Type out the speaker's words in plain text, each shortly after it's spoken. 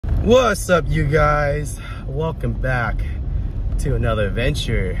What's up, you guys? Welcome back to another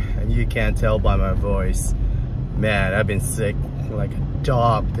adventure. And you can't tell by my voice, man, I've been sick like a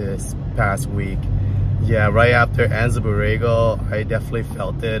dog this past week. Yeah, right after Anza Borrego, I definitely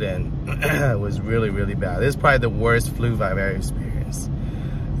felt it, and it was really bad. This is probably the worst flu I've ever experienced.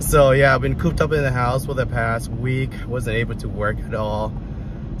 So yeah, I've been cooped up in the house for the past week. Wasn't able to work at all.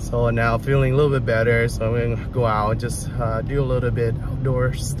 So now feeling a little bit better, so I'm gonna go out and just do a little bit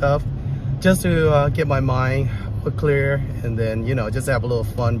outdoor stuff just to get my mind clear, and then, you know, just have a little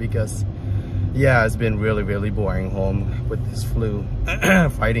fun, because yeah, it's been really boring home with this flu,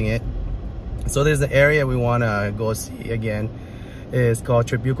 fighting it. So there's an area we want to go see again. It's called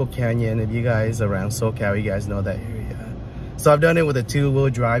Trabuco Canyon. If you guys around SoCal, you guys know that area. So I've done it with a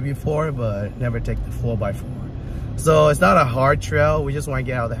 2-wheel drive before, but never take the 4x4. So it's not a hard trail. We just want to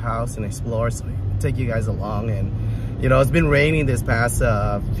get out of the house and explore, so take you guys along. And you know, it's been raining this past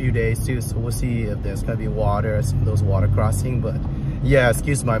few days too, so we'll see if there's gonna be water, some of those water crossing. But yeah,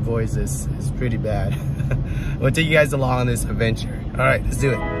 excuse my voice, it's pretty bad. We'll take you guys along on this adventure. All right, let's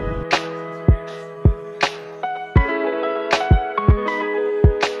do it.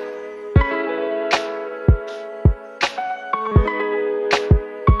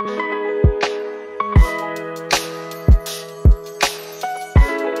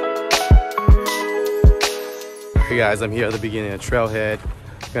 Hey guys, I'm here at the beginning of the trailhead.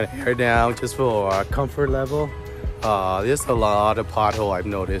 I'm gonna air down just for our comfort level. There's a lot of pothole I've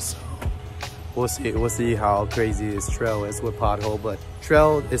noticed. We'll see how crazy this trail is with pothole, but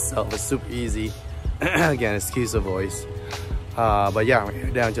trail itself is super easy. Again, excuse the voice. But yeah, I'm gonna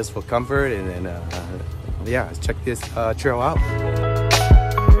air down just for comfort, and then yeah, let's check this trail out.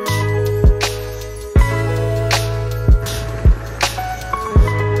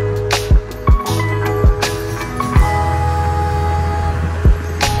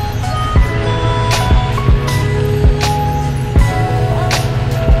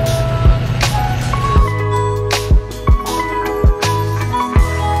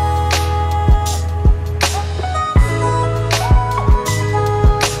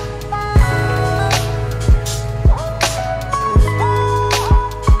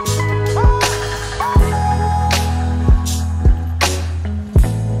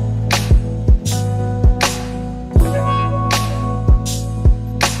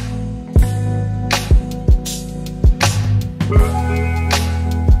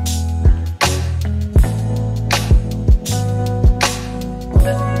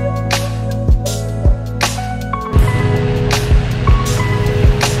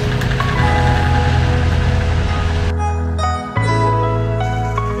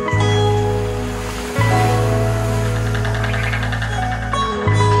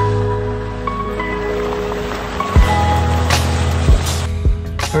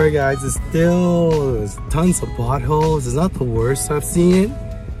 Alright guys, there's tons of potholes. It's not the worst I've seen,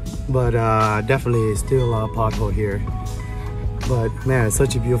 but definitely still a lot of pothole here. But man, it's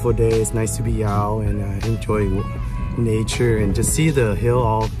such a beautiful day. It's nice to be out and enjoy nature and just see the hill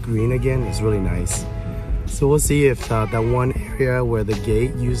all green again. It's really nice. So we'll see if that one area where the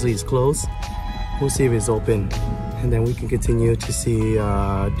gate usually is closed, we'll see if it's open, and then we can continue to see, do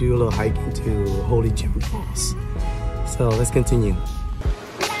a little hiking to Holy Gem Falls. So let's continue.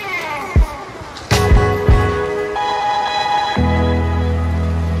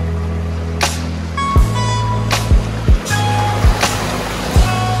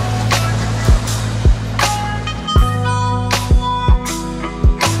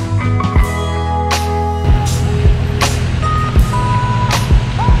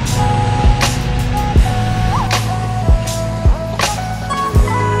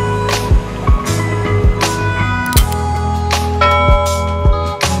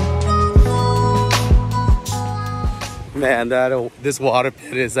 Man, this water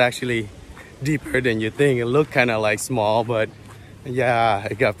pit is actually deeper than you think. It looked kind of like small, but yeah,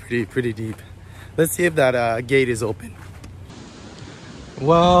 it got pretty deep. Let's see if that gate is open.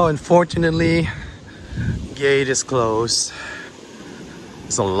 Well, unfortunately, gate is closed.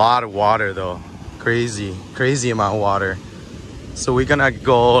 It's a lot of water though. Crazy amount of water. So we're gonna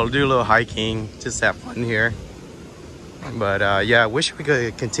go do a little hiking, just have fun here. But yeah, I wish we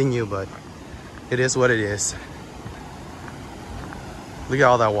could continue, but it is what it is. Look at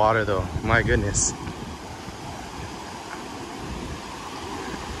all that water though, my goodness.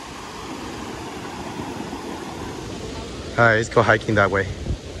 All right, let's go hiking that way.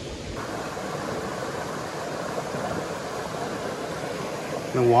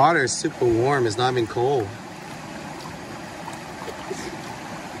 The water is super warm, it's not even cold.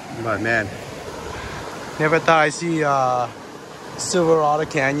 But man, never thought I'd see Silverado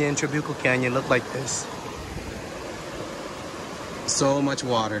Canyon, Trabuco Canyon look like this. So much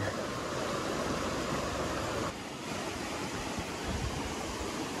water.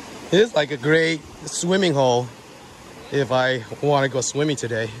 It's like a great swimming hole if I want to go swimming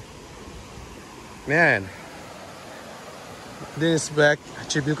today. Man, didn't expect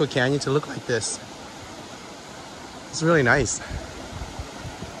Trabuco Canyon to look like this. It's really nice.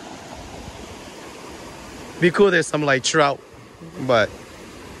 Be cool there's some like trout, but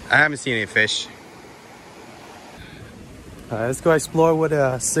I haven't seen any fish. Let's go explore with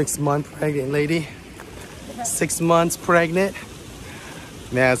a 6-month pregnant lady. 6 months pregnant.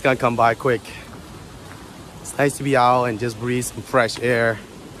 Man, it's gonna come by quick. It's nice to be out and just breathe some fresh air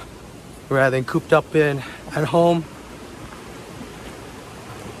rather than cooped up at home.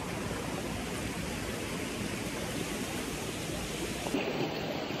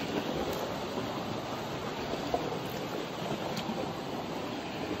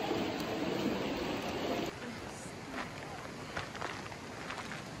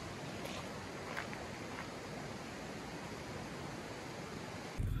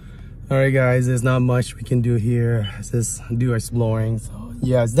 Alright guys, there's not much we can do here. Just do exploring. So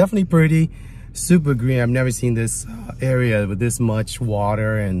yeah, it's definitely pretty, super green. I've never seen this area with this much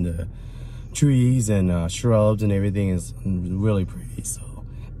water and trees and shrubs and everything is really pretty. So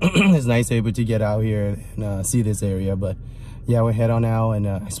it's nice able to get out here and see this area. But yeah, we'll head on out and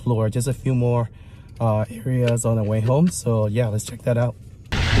explore just a few more areas on the way home. So yeah, let's check that out.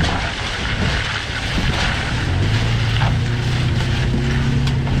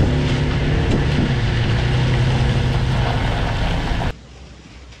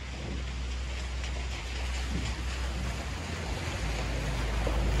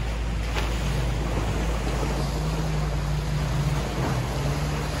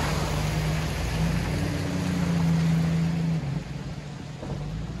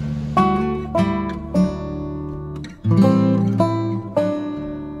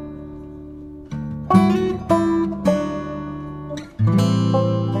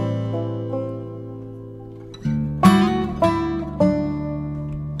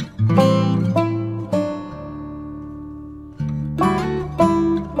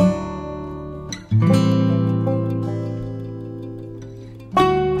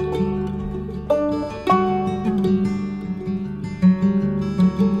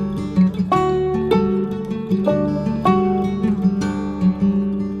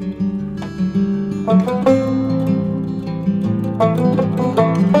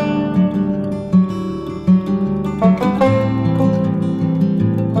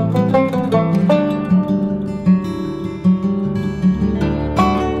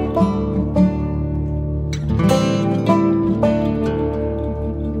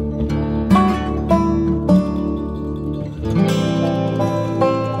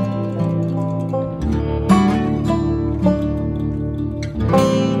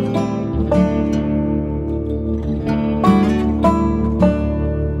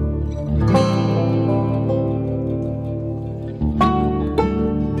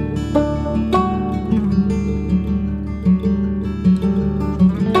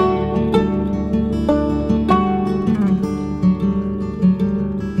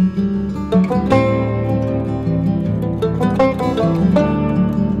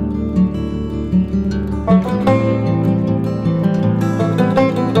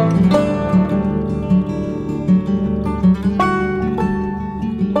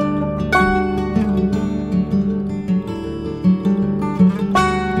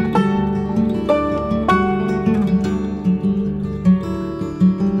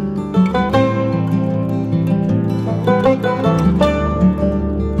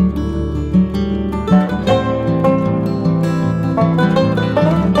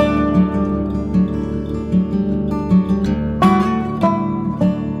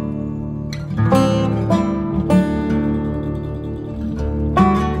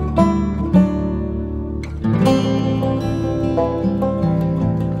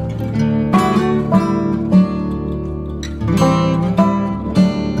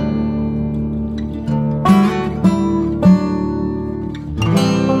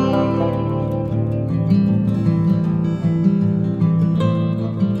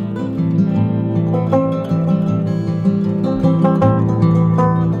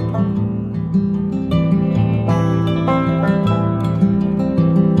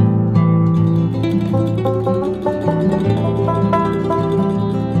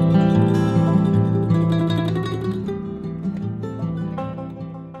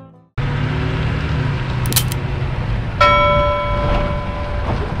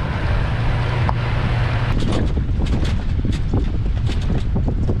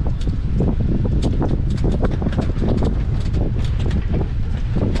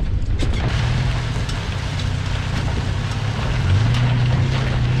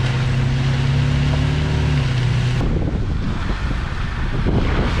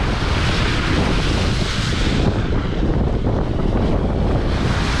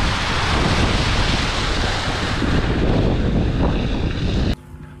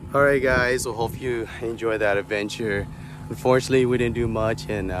 Alright guys, so hope you enjoyed that adventure. Unfortunately, we didn't do much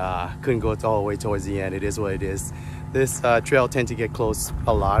and couldn't go all the way towards the end. It is what it is. This trail tends to get closed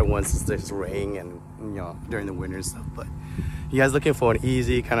a lot once there's rain and during the winter and stuff. But you guys looking for an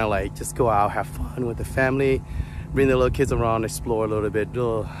easy kind of like just go out, have fun with the family, bring the little kids around, explore a little bit,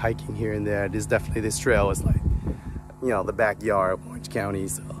 little hiking here and there. This trail is like the backyard of Orange County.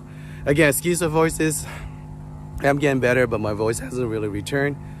 So again, excuse the voices. I'm getting better, but my voice hasn't really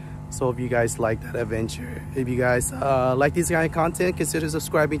returned. So if you guys like that adventure, if you guys like this kind of content, consider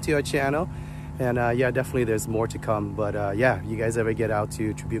subscribing to our channel. And yeah, definitely there's more to come. But yeah, if you guys ever get out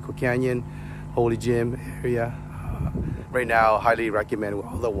to Trabuco Canyon, Holy Gym area, right now, highly recommend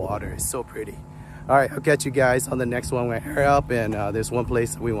all the water. It's so pretty. All right, I'll catch you guys on the next one when I air up. And there's one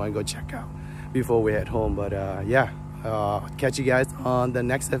place we want to go check out before we head home. But yeah, catch you guys on the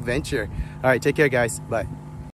next adventure. All right, take care guys. Bye.